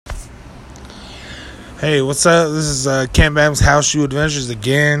Hey, what's up? This is Cam Bam's House Shoe Adventures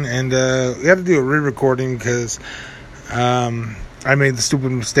again, and we had to do a re-recording because I made the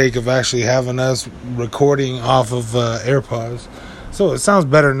stupid mistake of actually having us recording off of AirPods. So it sounds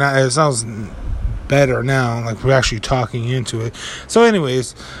better now. It sounds better now, like we're actually talking into it. So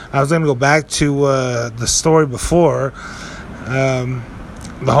anyways, I was going to go back to the story before.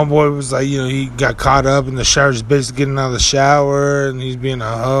 The homeboy was like, he got caught up in the shower, just basically getting out of the shower, and he's being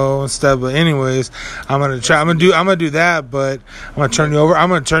a hoe and stuff. But anyways, I'm gonna do that, but I'm gonna turn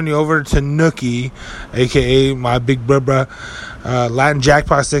you over to Nookie, aka my big brother, Latin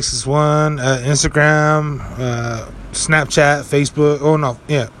Jackpot 661, Instagram, Snapchat, Facebook.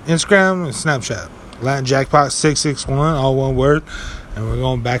 Instagram and Snapchat, Latin Jackpot 661, all one word. And we're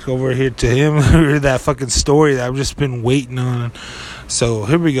going back over here to him. That fucking story that I've just been waiting on. So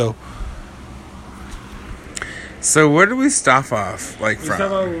here we go. So where do we stop off? We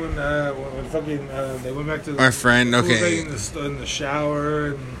stop off when fucking they went back to my friend. Okay. In the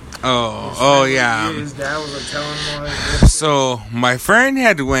shower. And yeah. His dad was like telling him like. So my friend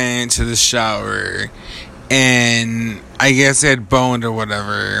had went to the shower, and I guess he had boned or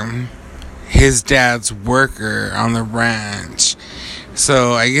whatever. His dad's worker on the ranch.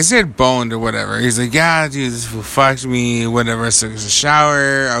 So I guess he had boned or whatever. He's like, yeah, dude, this fool fucked me, whatever. So it was a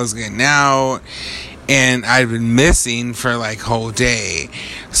shower. I was getting out, and I'd been missing for like whole day.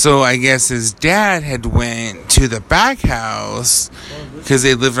 So I guess his dad had went to the back house because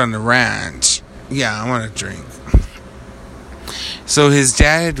they lived on the ranch. Yeah, I want a drink. So his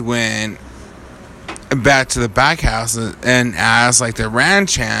dad had went back to the back house and asked like the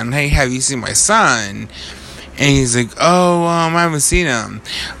ranch hand, hey, have you seen my son? And he's like, I haven't seen him.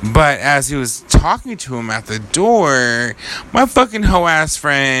 But as he was talking to him at the door, my fucking hoe-ass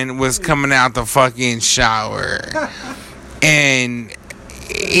friend was coming out the fucking shower. And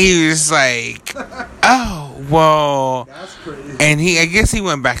he was like, oh, well. That's crazy. And I guess he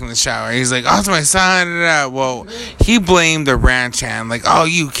went back in the shower. He's like, it's my son. Well, he blamed the ranch hand. Like,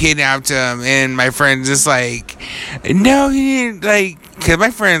 you kidnapped him. And my friend's just like, no, he didn't. Like, because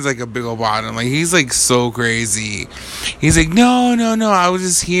my friend's like a big old bottom. Like, he's like so crazy. He's like, no. I was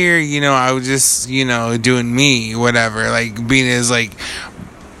just here. I was just, doing me, whatever. Like, being his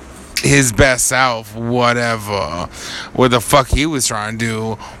best self, whatever. What the fuck he was trying to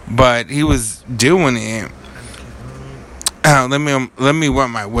do. But he was doing it. Let me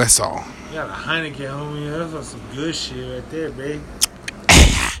wet my whistle. You got a Heineken, homie. That's some good shit right there, babe.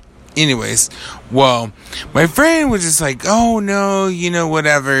 Anyways, well, my friend was just like, oh no,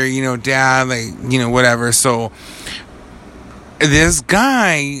 whatever, dad, like, whatever. So this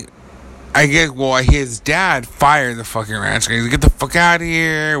guy, I guess, his dad fired the fucking ranch guy. He's like, get the fuck out of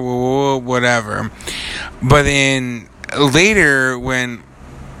here, whatever. But then later, when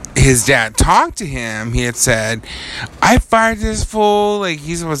his dad talked to him, he had said, I fired this fool, like,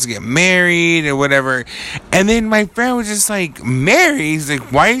 he's supposed to get married or whatever. And then my friend was just like, married? He's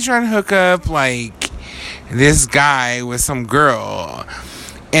like, why are you trying to hook up, like, this guy with some girl?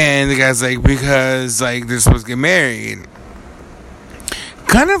 And the guy's like, because, like, they're supposed to get married.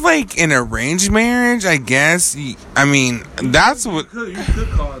 Kind of like an arranged marriage, I guess. I mean, that's what you could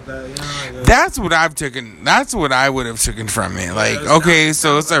call it that. That's what I've taken. That's what I would have taken from it. Like, okay,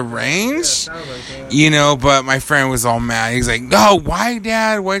 so it's arranged, But my friend was all mad. He's like, "No, why,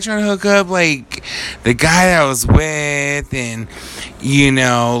 Dad? Why are you trying to hook up like the guy that I was with?" And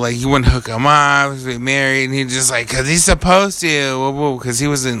like he wouldn't hook him up. He was married, and he's just like, "Cause he's supposed to," because he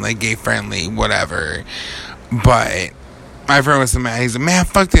wasn't like gay friendly, whatever. But my friend was so mad. He's like, man,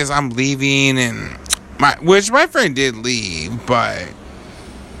 fuck this, I'm leaving. And my friend did leave, but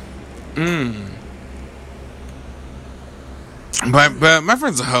but my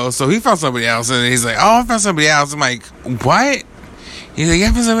friend's a hoe, so he found somebody else, and he's like, I found somebody else. I'm like, what? He's like, I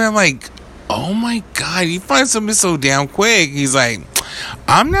found somebody. I'm like, oh my god, you find somebody so damn quick. He's like,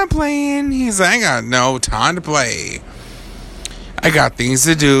 I'm not playing. He's like, I got no time to play. I got things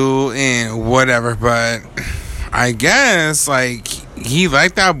to do and whatever, but I guess, like, he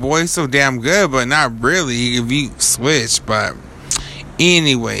liked that boy so damn good, but not really if you switch. But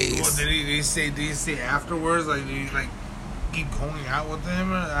anyways. Well, did he say afterwards? Like, did he, like, keep going out with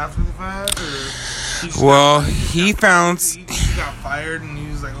him after the fact? Or he got fired, and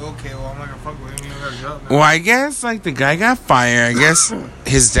he was like, okay, well, I'm not gonna fuck with him. You got a job now. Well, I guess, like, the guy got fired. I guess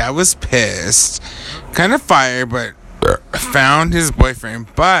his dad was pissed. Kind of fired, but found his boyfriend.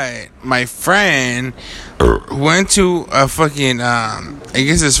 But my friend went to a fucking I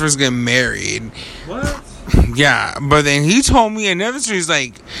guess his first getting married. What? Yeah, but then he told me another story. He's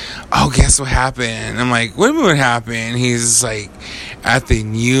like, guess what happened? I'm like, what do you mean what happened? He's like, at the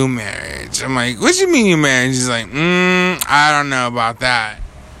new marriage. I'm like, what you mean new marriage? He's like, I don't know about that.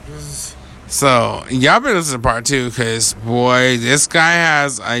 So, y'all better listen to part 2, because, boy, this guy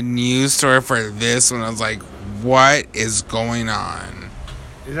has a news story for this one. I was like, what is going on?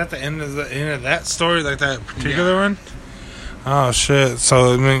 Is that the end of that story, like that particular one? Oh shit!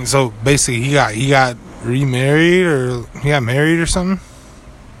 So I mean, so basically, he got remarried, or he got married or something.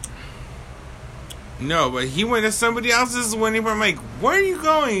 No, but he went to somebody else's wedding. I'm like, where are you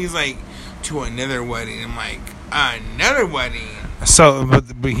going? He's like, to another wedding. I'm like, another wedding. So,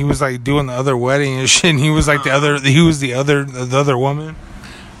 but he was like doing the other wedding and shit. And he was like the other woman.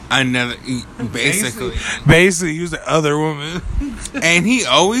 Another, basically, he was the other woman. And he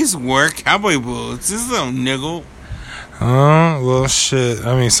always wore cowboy boots. This little niggle. Oh, well, shit.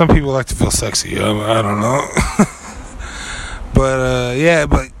 I mean, some people like to feel sexy. I don't know. But, yeah,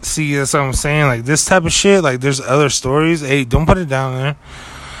 but see, that's what I'm saying. Like, this type of shit, like, there's other stories. Hey, don't put it down there.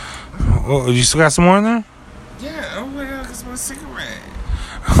 Oh, you still got some more in there? Yeah, oh my God, I smoke a cigarette.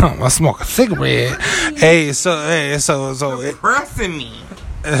 I smoke a cigarette. Hey, so pressing me.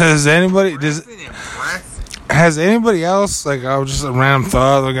 Has anybody else, like, I was just a random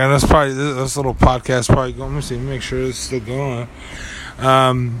thought, like, that's probably this little podcast probably going. Let me see, make sure it's still going.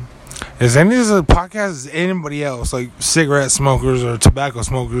 Is any of the podcasts, is anybody else, like cigarette smokers or tobacco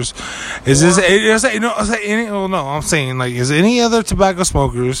smokers, I'm saying, like, is any other tobacco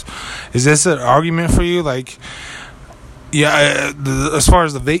smokers, is this an argument for you? Like, yeah, as far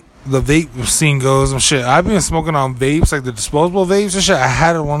as the vape scene goes and shit, I've been smoking on vapes, like the disposable vapes and shit. I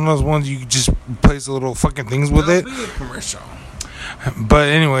had one of those ones you just place the little fucking things with it. Commercial. But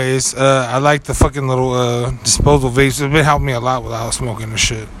anyways, I like the fucking little disposable vapes. It's been helping me a lot without smoking and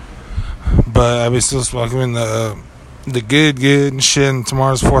shit. But I've been still smoking the good and shit. And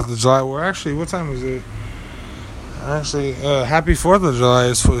tomorrow's 4th of July. Well, actually, what time is it? Actually, happy 4th of July.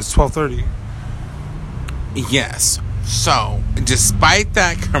 It's 12:30. Yes. So, despite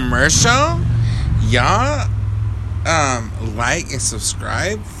that commercial, y'all like and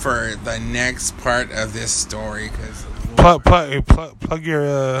subscribe for the next part of this story. Cause plug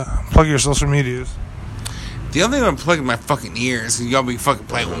your social medias. The only thing I'm plugging my fucking ears, and y'all be fucking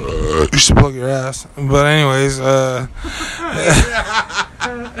playing with me. You should plug your ass. But anyways,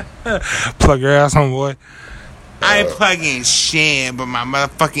 plug your ass, homeboy. I ain't plugging shit, but my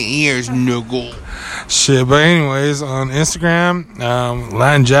motherfucking ears, niggle. Shit, but anyways, on Instagram,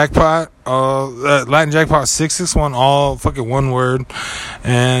 Latin Jackpot, Latin Jackpot 661, all fucking one word,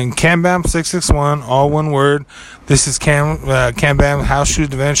 and Cambam 661, all one word. This is Cambam House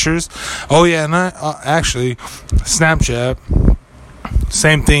Shoot Adventures. Oh yeah, and actually, Snapchat,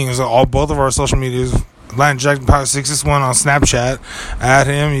 same thing as both of our social medias. Latin Jackpot 661 on Snapchat. Add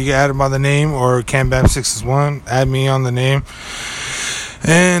him. You can add him by the name, or Cambam 661. Add me on the name.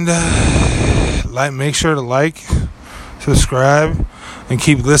 And make sure to like, subscribe, and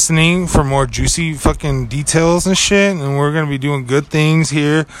keep listening for more juicy fucking details and shit. And we're gonna be doing good things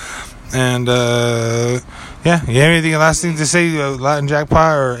here. And yeah, you have anything last thing to say, Latin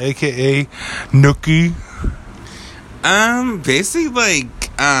Jackpot, or AKA Nookie? Basically, like,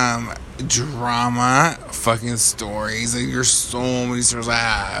 drama fucking stories. Like, there's so many stories I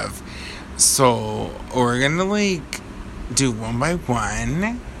have. So we're gonna like do one by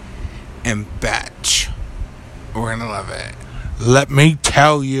one and batch. We're gonna love it. Let me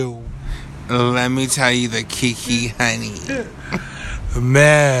tell you the Kiki honey.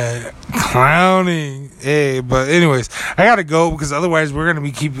 Man, clowning. Hey, but anyways, I gotta go, because otherwise we're gonna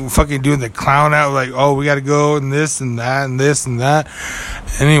be keeping fucking doing the clown out, like, oh, we gotta go and this and that and this and that.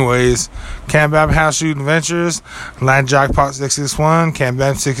 Anyways, Cambam House Shooting Adventures, Latin Jackpot 661,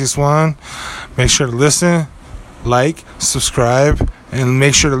 Cambam 661. Make sure to listen, like, subscribe, and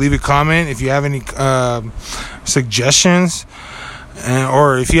make sure to leave a comment if you have any suggestions,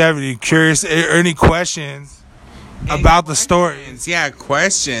 or if you have any curious or any questions about the story. Yeah,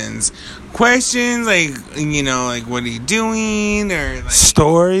 questions, like, you know, like, what are you doing, or like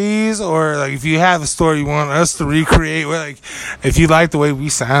stories, or like if you have a story you want us to recreate, like if you like the way we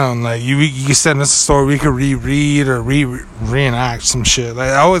sound, like you can send us a story we could reread or reenact some shit. Like,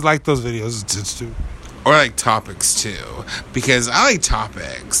 I always like those videos too. Or like topics too, because I like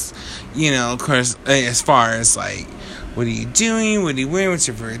topics, you know, of course, as far as like, what are you doing, what are you wearing, what's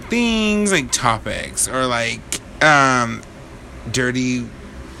your favorite things, like topics, or like dirty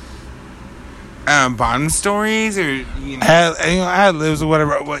bottom stories, or you know, ad libs or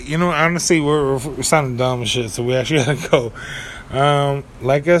whatever. But you know, honestly, we're sounding dumb and shit, so we actually gotta go.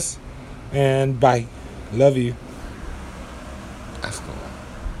 Like us, and bye. Love you.